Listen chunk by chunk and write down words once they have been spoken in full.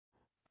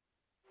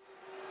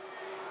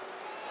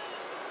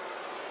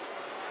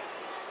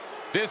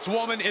This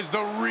woman is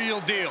the real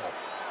deal.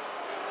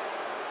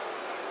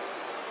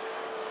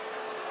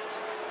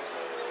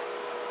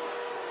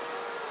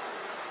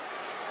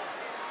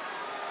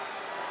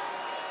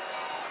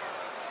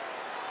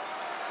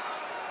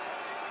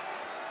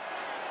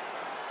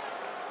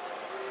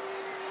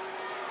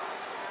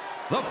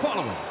 The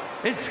following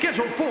is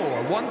scheduled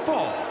for one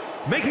fall,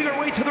 making her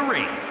way to the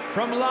ring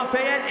from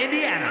Lafayette,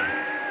 Indiana,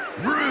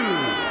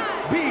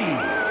 Ruby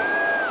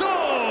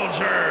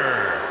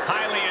Soldier.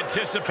 Highly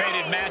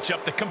anticipated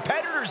matchup. The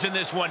competitors in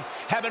this one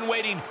have been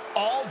waiting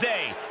all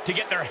day to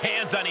get their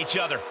hands on each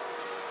other.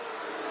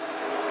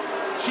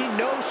 She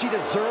knows she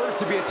deserves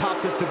to be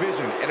atop this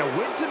division, and a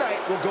win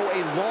tonight will go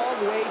a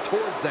long way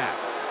towards that.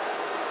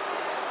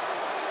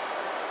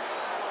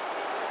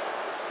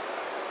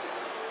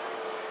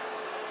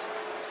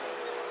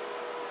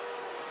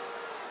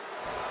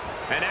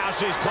 And now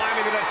she's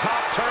climbing to the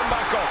top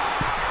turnbuckle.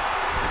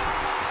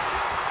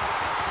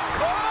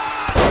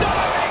 Oh,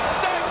 diving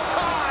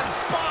senton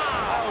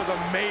bomb! That was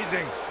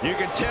amazing. You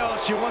can tell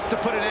she wants to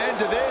put an end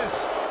to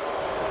this.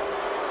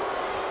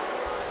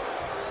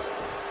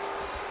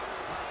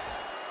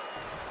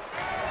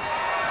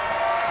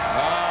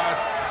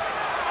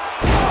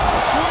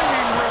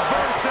 Swinging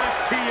reverse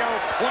STO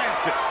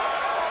plants it.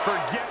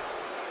 Forget.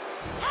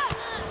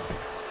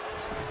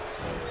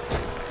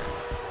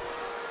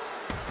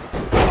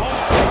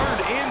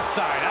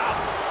 Inside out.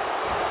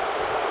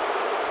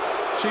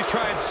 She's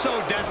trying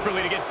so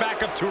desperately to get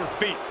back up to her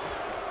feet.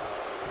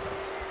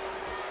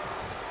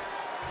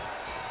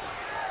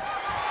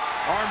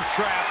 Arm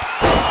trapped.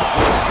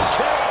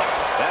 Kick.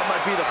 That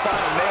might be the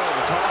final nail in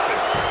the coffin.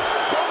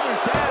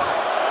 Shoulders down.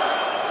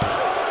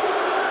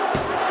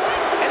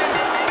 An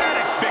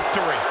emphatic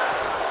victory.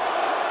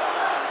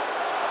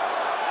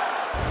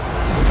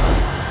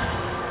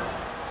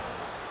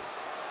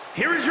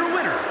 Here is your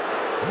winner,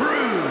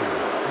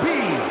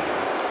 Ruby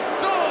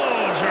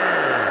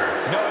Soldier.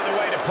 No other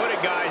way to put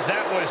it, guys.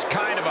 That was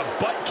kind of a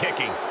butt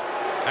kicking.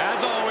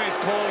 As always,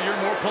 Cole, you're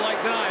more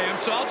polite than I am,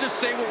 so I'll just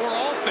say what we're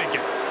all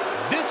thinking.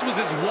 This was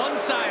as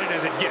one-sided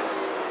as it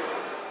gets.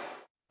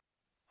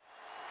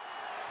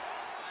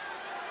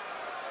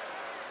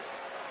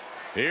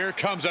 Here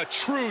comes a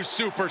true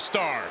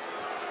superstar.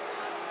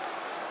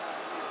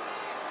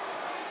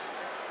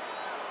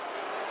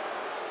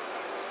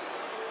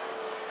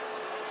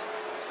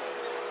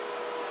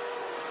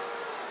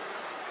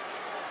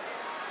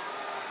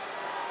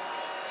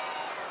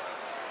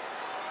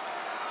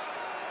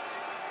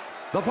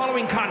 The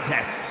following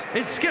contest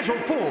is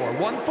scheduled for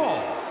one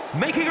fall,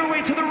 making her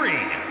way to the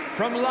ring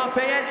from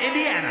Lafayette,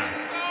 Indiana,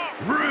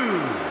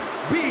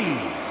 Ruby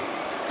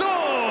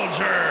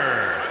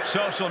Soldier.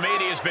 Social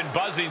media has been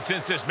buzzing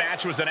since this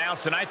match was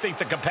announced, and I think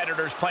the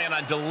competitors plan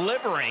on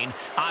delivering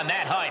on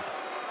that hype.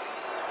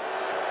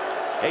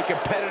 A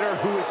competitor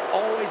who is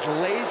always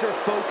laser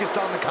focused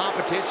on the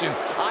competition.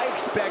 I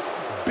expect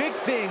big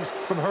things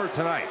from her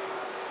tonight.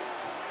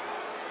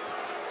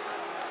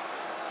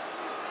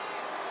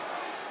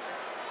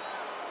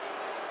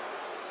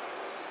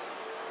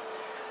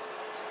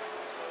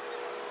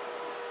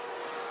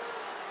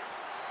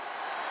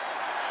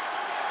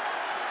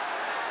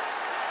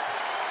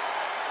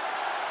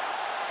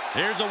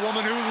 Here's a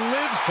woman who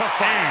lives to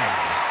fight.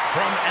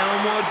 From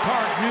Elmwood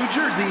Park, New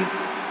Jersey,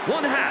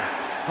 one half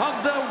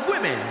of the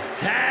Women's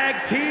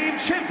Tag Team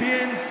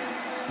Champions,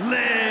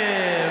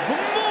 Liv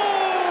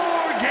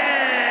Morgan.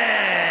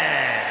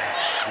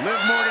 Liv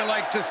Morgan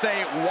likes to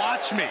say,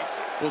 watch me.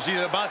 Well, she's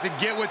about to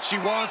get what she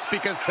wants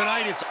because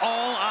tonight it's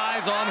all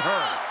eyes on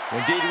her.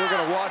 Indeed, we're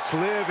going to watch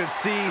Liv and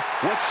see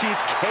what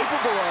she's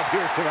capable of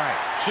here tonight.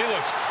 She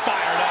looks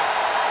fired up.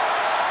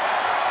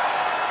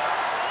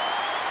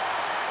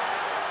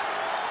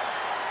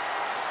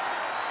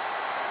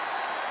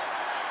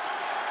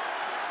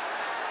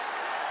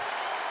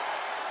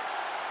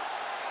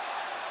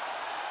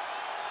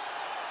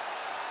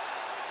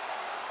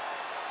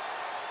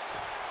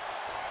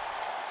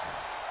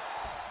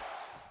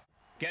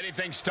 Getting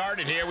things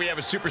started here, we have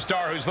a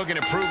superstar who's looking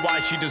to prove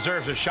why she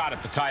deserves a shot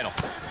at the title.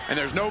 And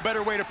there's no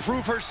better way to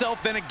prove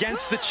herself than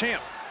against the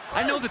champ.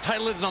 I know the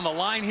title isn't on the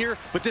line here,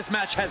 but this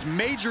match has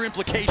major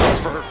implications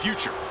for her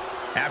future.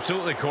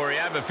 Absolutely, Corey.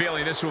 I have a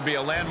feeling this will be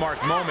a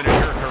landmark moment in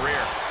her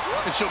career.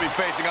 And she'll be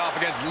facing off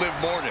against Liv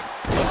Morgan,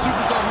 a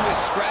superstar who has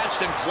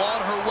scratched and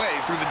clawed her way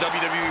through the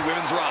WWE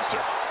Women's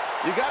roster.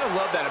 You gotta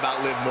love that about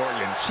Liv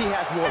Morgan. She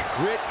has more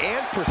grit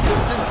and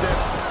persistence than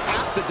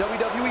half the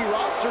WWE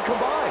roster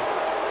combined.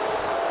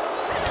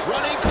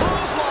 Running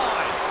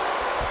clothesline.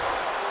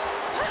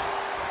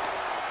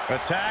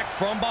 Attack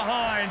from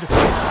behind.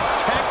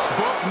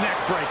 Textbook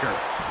neckbreaker.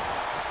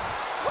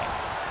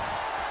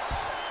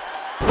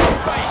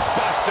 Face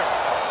buster.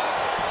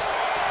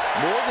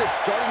 Morgan's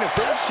starting to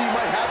think she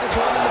might have this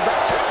one in the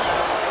bag.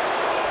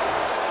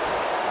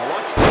 Now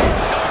watch this.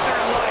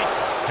 Northern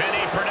Lights.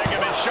 Penny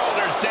predicament,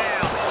 shoulders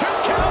down. 2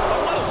 count,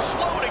 a little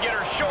slow to get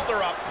her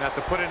shoulder up. Have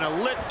to put in a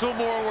little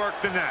more work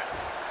than that.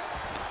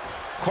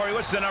 Corey,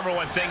 what's the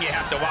 #1 thing you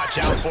have to watch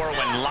out for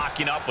when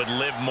locking up with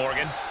Liv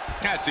Morgan?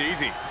 That's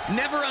easy.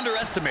 Never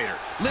underestimate her.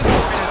 Liv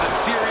Morgan has a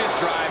serious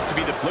drive to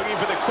be the... Looking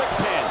for the quick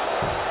pin.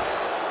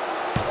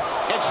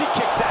 And she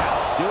kicks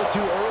out. Still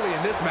too early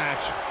in this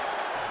match.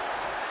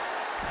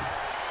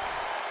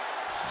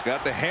 She's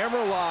got the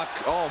hammer lock.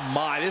 Oh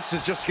my, this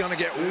is just gonna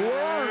get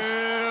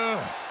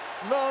worse.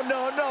 No,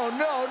 no, no,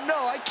 no,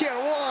 no, I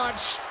can't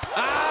watch.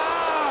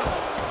 Ah!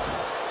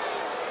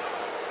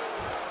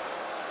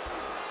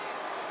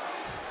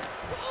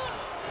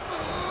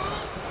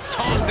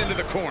 Tossed into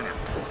the corner.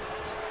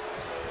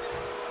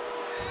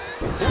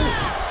 Ooh,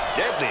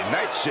 deadly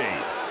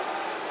nightshade.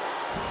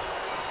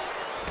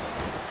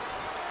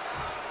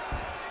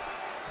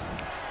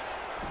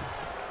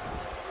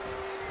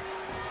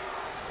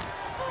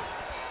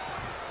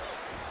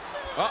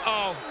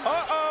 Uh-oh.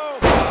 Uh-oh.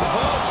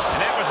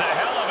 And that was a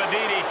hell of a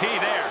DDT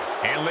there.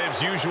 And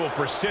Liv's usual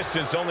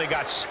persistence only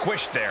got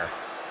squished there.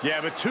 Yeah,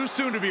 but too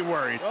soon to be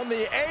worried. On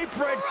the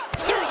apron,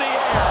 through the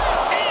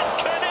air, and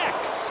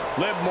connects.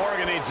 Liv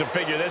Morgan needs to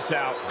figure this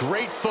out.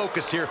 Great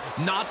focus here,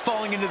 not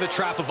falling into the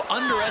trap of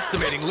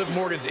underestimating Liv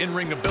Morgan's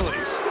in-ring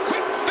abilities.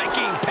 Quick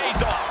thinking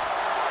pays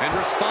off. And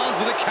responds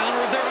with a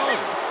counter of their own.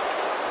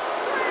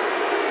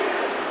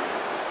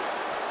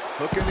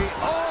 Hook in the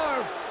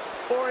arm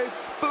for a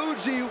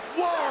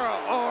Fujiwara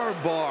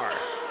armbar.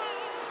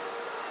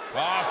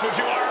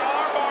 Fujiwara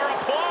armbar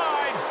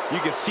applied. You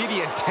can see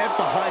the intent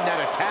behind that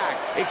attack.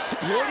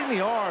 Exploiting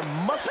the arm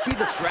must be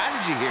the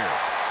strategy here.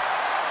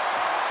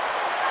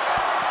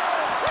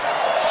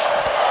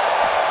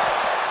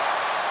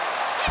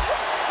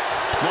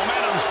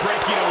 Momentum's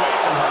breaking away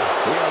from her.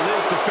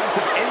 Liv's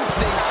defensive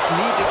instincts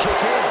need to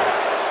kick in.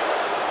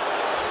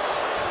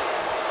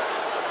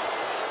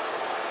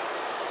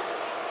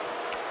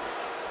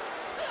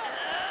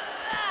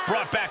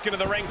 Brought back into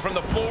the ring from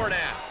the floor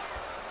now.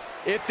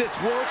 If this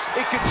works,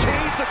 it could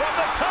change from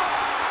the top.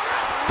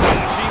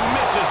 She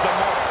misses the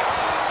mark.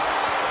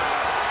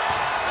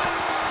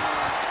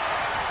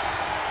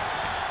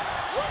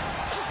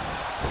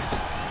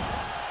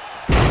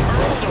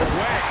 Hurled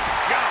away.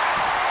 God.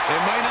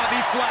 It might not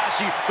be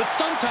flashy, but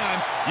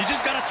sometimes you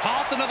just got to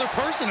toss another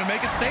person and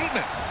make a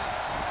statement.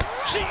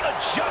 She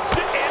adjusts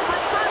it and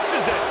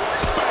reverses it.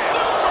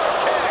 Super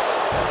kick.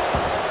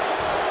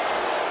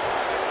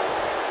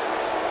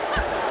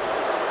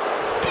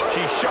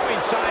 She's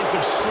showing signs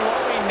of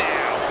slowing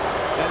now.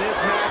 And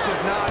this match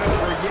is not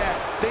over yet.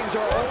 Things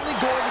are only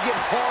going to get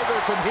harder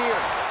from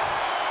here.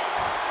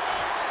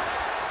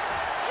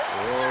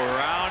 Oh,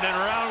 round and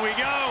round we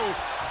go.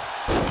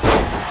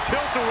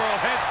 Tilt-a-whirl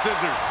head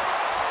scissors.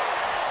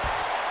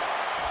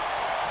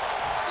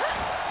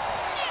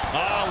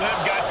 Oh, Liv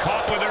got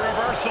caught with a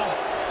reversal.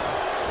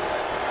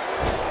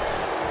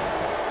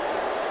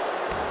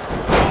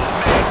 Oh,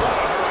 man, what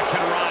a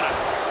Hurricane Rana.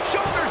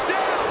 Shoulders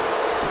down.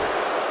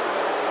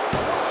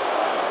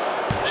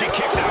 She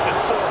kicks out with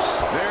force.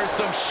 There's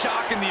some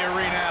shock in the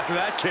arena after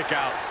that kick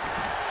out.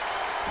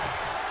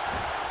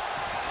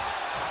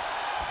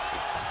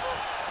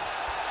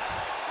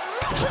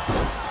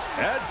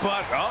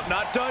 Headbutt. Oh,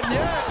 not done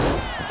yet.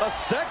 A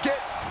second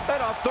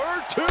and a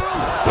third, too.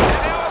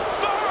 And now a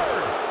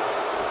third.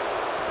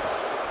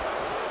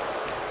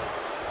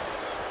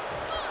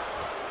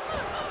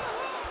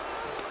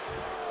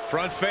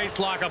 Front face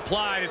lock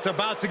applied. It's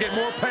about to get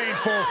more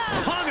painful.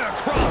 Hung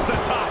across the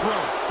top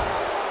rope.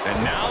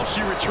 And now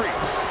she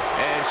retreats.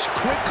 And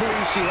quickly,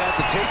 she has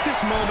to take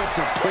this moment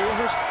to pull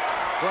her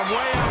From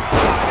way up,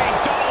 diving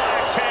double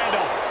axe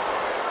handle.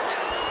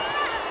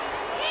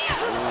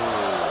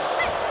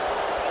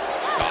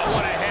 Oh,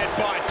 what a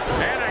headbutt.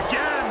 And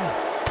again.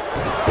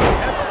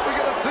 And what's we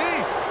gonna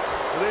see?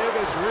 Liv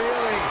is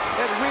reeling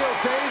in real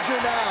danger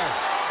now.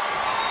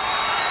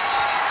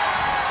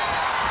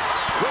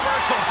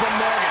 Reversal from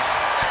Morgan.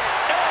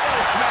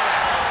 Elbow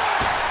smash.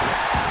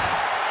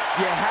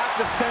 You have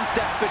to sense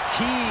that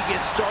fatigue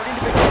is starting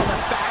to become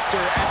a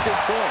factor at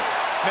this point.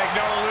 Make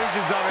no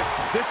illusions of it.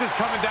 This is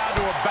coming down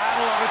to a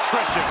battle of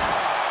attrition.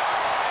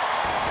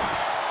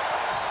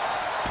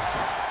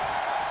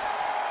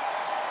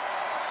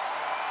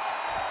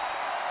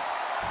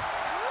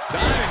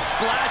 Diving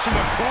splash in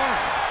the corner.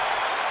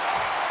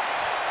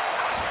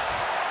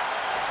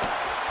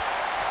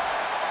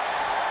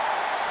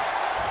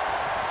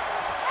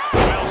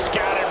 Well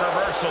scattered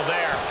reversal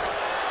there.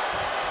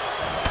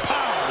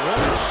 Power,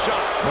 what a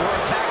shot. More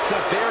attacks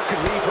up there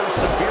could leave her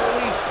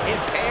severely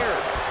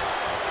impaired.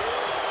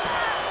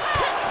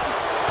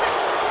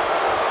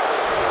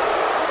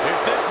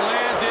 If this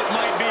lands, it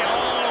might be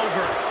all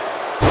over.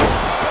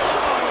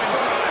 Following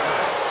driver.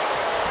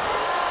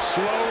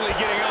 Slowly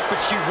getting up,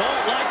 but she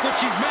won't like what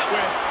she's met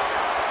with.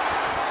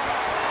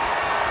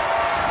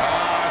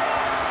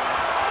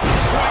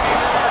 Swinging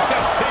reverse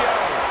STO.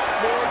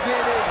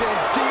 Morgan is in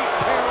deep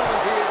peril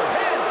here.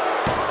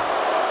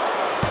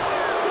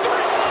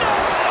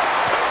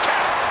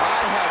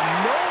 I have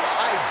no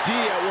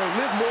idea where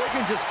Liv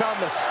Morgan just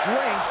found the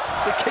strength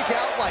to kick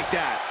out like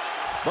that.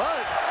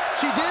 But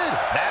she did.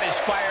 That is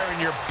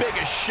firing your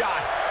biggest shot,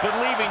 but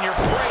leaving your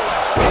prey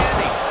left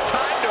standing.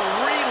 Time to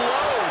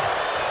reload.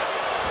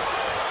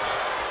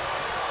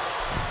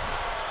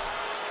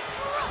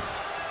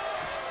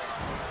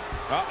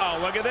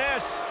 look at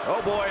this. Oh,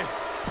 boy.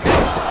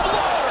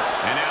 Exploder!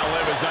 And now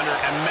Liv is under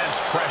immense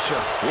pressure.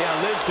 Yeah,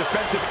 Liv's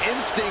defensive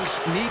instincts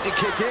need to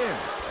kick in.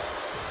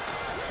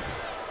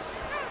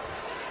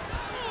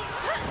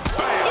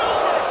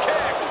 Super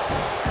kick!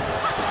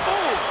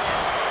 Ooh!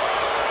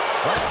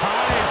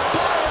 High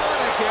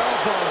bionic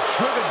elbow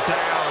driven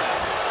down.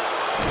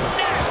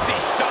 Nasty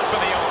stomp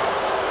of the arm.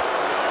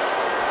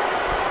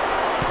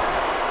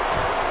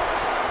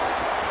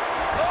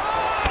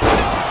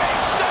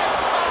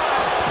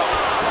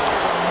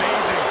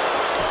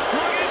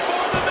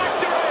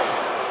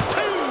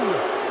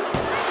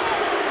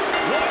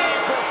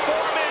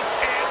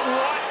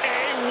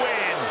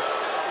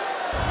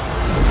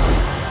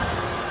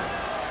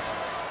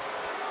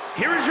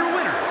 Here is your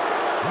winner,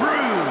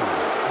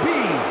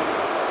 Ruby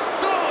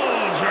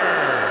Soho.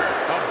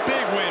 A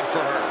big win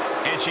for her.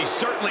 And she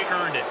certainly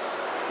earned it.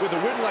 With a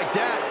win like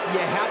that,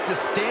 you have to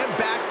stand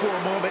back for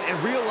a moment and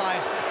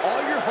realize all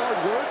your hard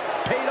work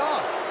paid